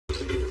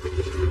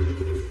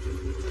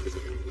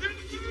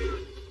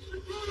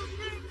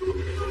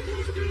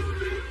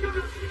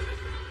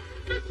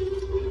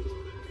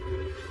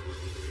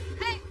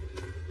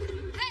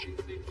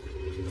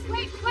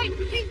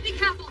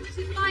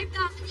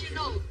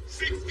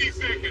60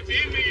 seconds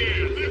in the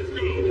air. Let's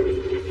go.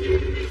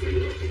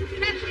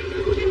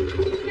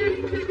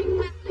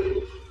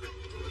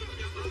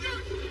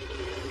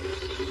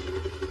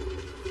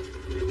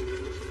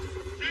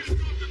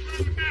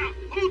 Now,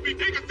 hold me.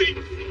 Take a seat.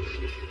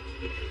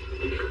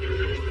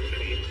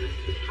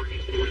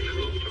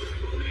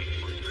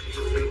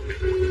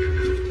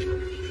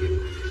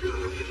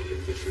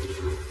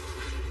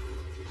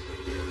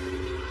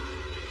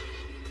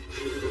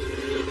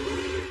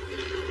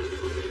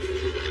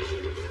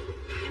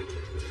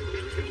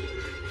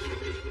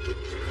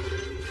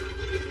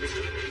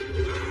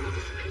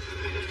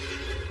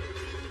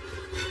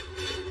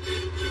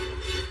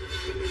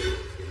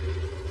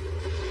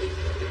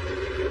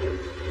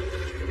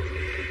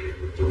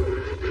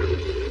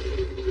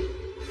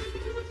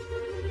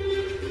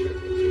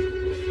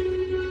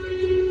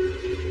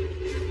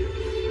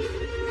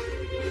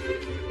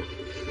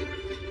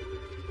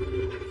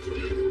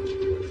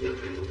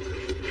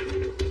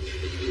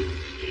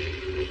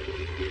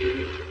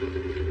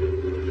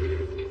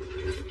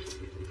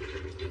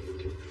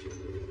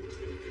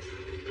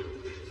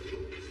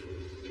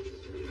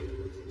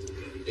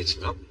 It's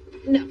not.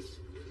 No.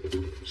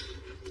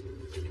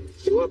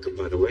 You're welcome,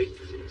 by the way.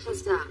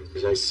 What's that?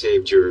 Because I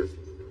saved your...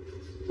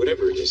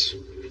 whatever it is.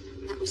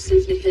 That was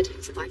safely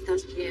hidden for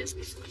 5,000 years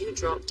before you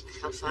dropped a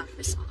Hellfire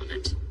missile on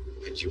it.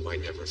 And you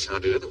might never have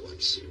found it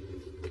otherwise.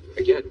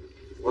 Again,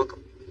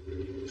 welcome.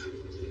 You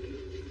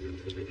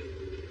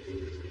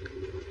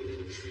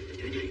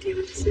have any idea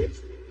what this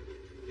is?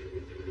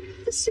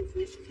 The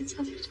significance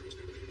of it?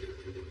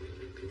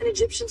 An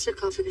Egyptian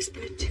sarcophagus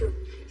in a tomb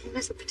in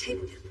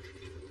Mesopotamia.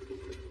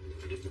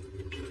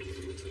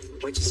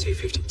 Why'd you say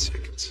 15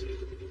 seconds?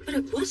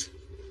 What?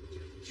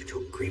 You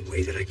know,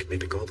 Greenway, that I can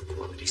mimic all the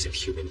qualities of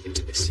human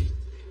intimacy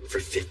for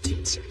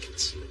 15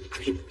 seconds. I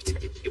mean,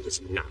 it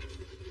was not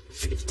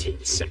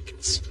 15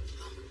 seconds.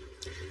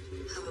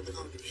 However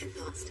long we had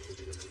lost it,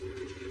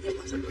 it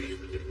wasn't real.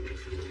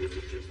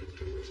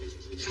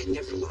 I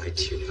never lied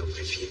to you about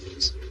my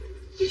feelings.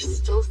 You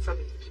stole from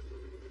me.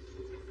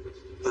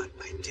 But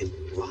I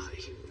didn't lie.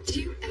 Do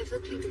you ever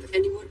think of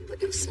anyone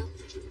but yourself?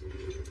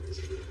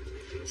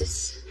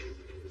 This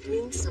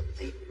means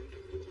something.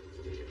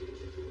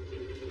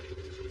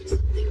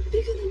 Something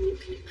bigger than you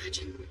can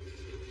imagine.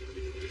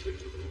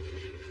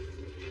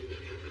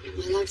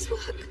 My life's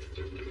work.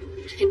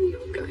 I knew you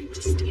were going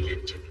to steal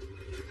it.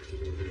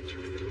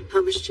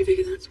 How much do you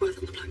figure that's worth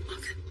on the black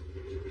market?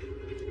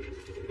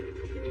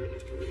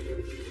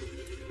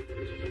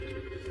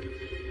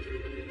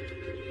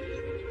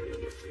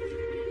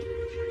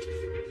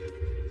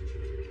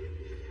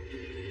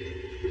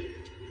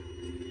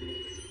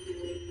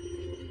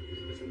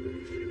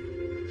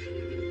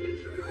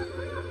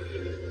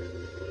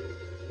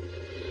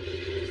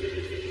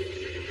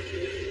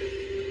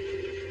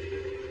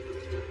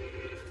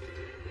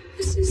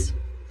 This is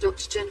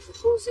Dr. Jennifer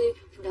Halsey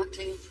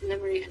conducting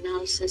preliminary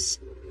analysis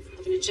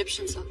of an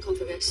Egyptian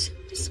sarcophagus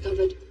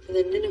discovered in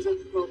the Nineveh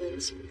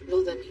province,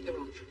 northern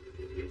Iraq.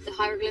 The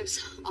hieroglyphs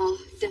are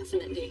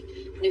definitely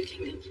New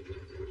Kingdom.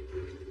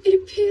 It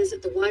appears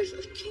that the wife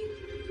of King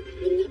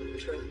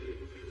Meneptah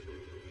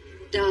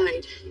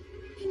died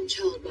in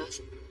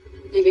childbirth,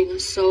 leaving her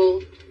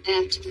sole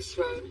heir to the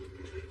throne,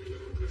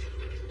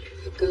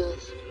 a girl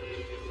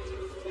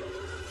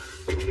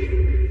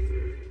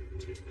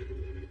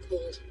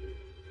called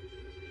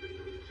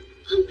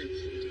Ahmanet.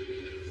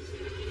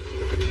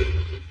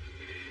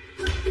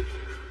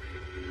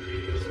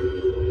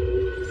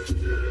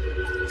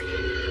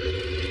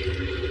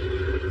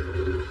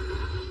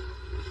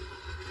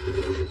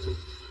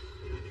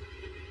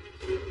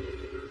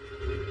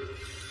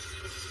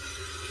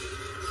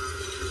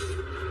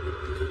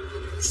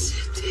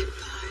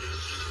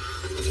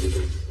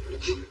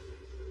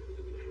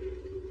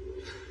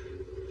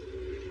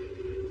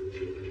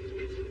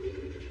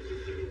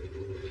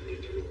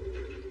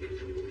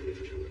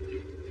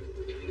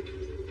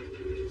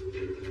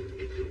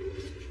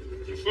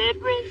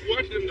 Corporal,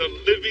 what in the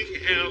living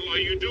hell are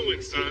you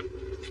doing, son?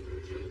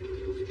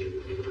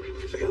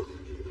 Fail.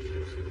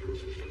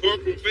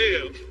 Corporal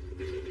Fail.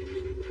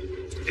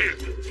 Damn.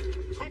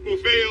 Corporal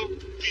Fail,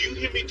 do you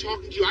hear me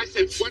talking to you? I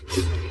said what?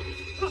 Fail,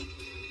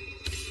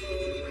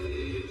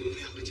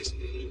 I just...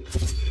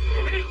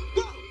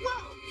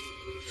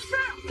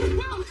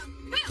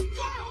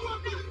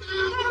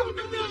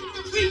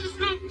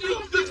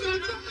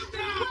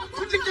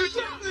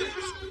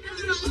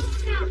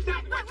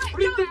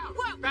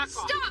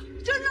 Stop!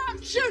 Do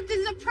not shoot! This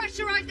is a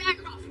pressurized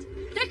aircraft!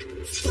 Nick!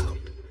 Stop!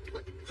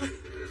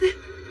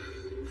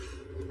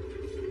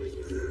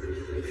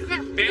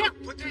 Fail,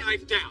 put the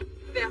knife down.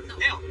 Fail, no.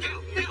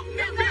 Fail.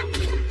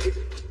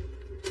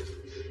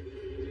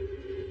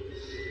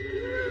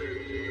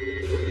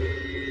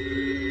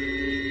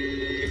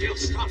 Fail,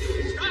 stop.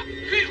 Stop.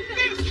 Fail.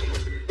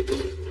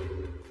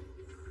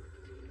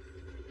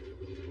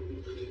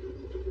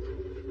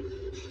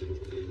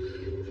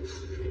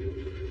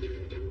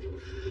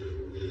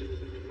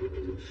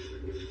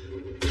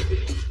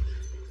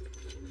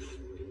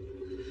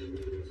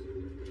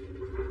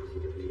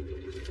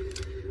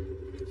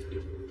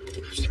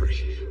 Sorry.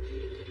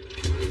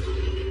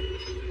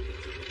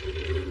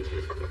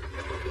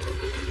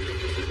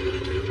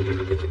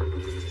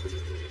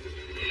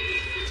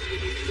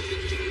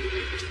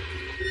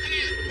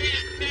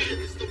 Man,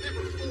 this is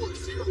November 4,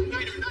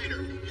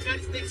 0909er,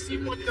 United States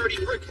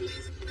C-130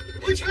 Hercules.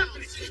 Which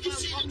happens? You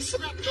see them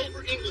trapped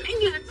over England.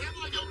 England?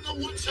 I don't know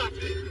what's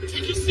happening.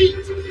 Take your seat.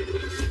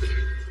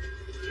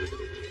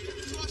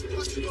 Lost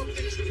watching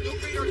location. No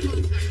radar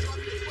contact.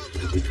 Dropping to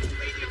 12,000.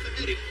 Radio on the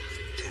heading.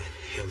 The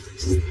hell is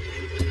that?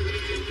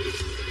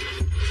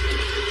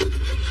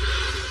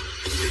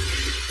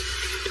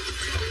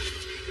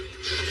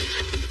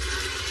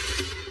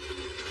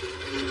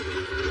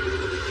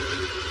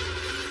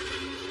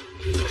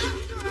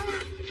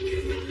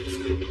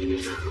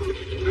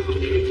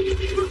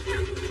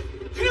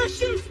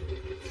 Parachute!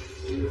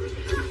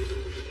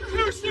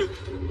 Parachute!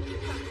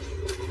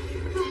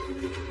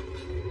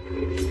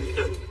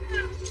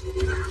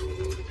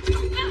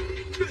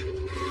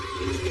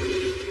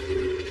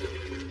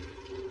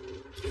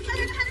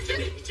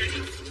 Jenny,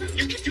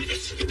 you can do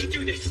this. You can do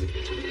this.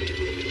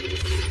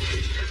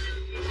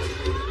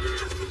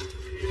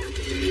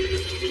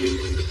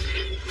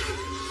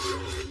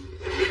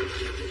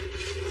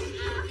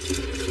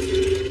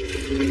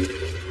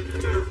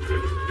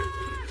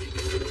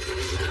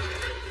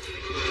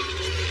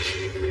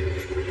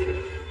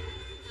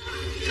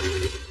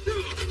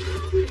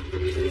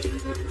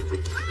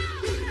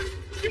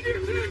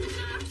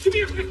 Give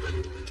me a pick.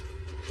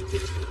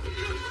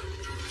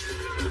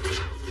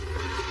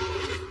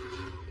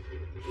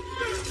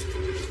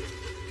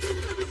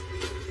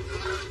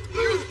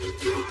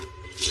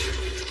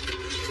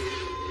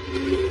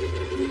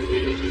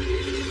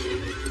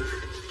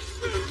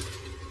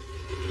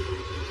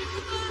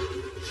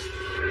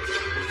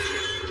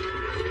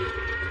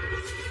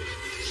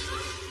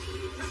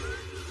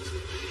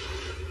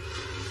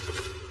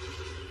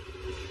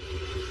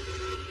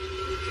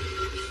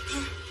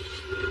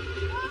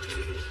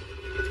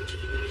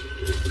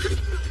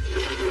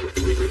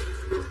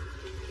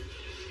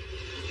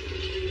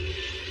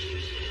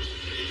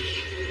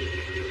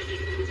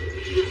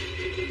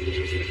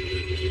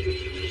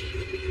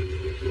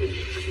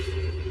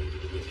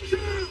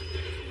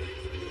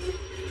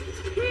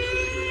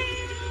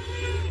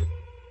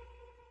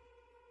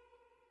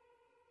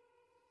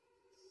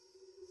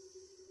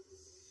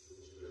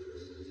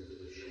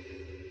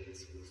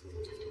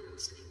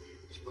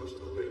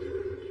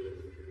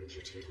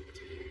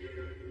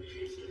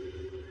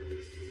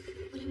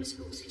 What Miss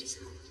Halsey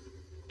decide?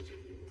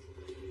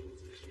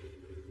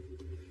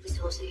 Miss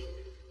Halsey?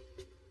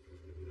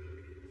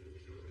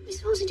 Miss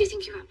Halsey, do you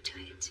think you're up to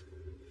it?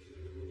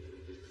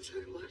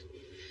 Sorry, what?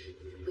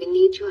 We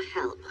need your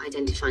help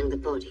identifying the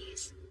body.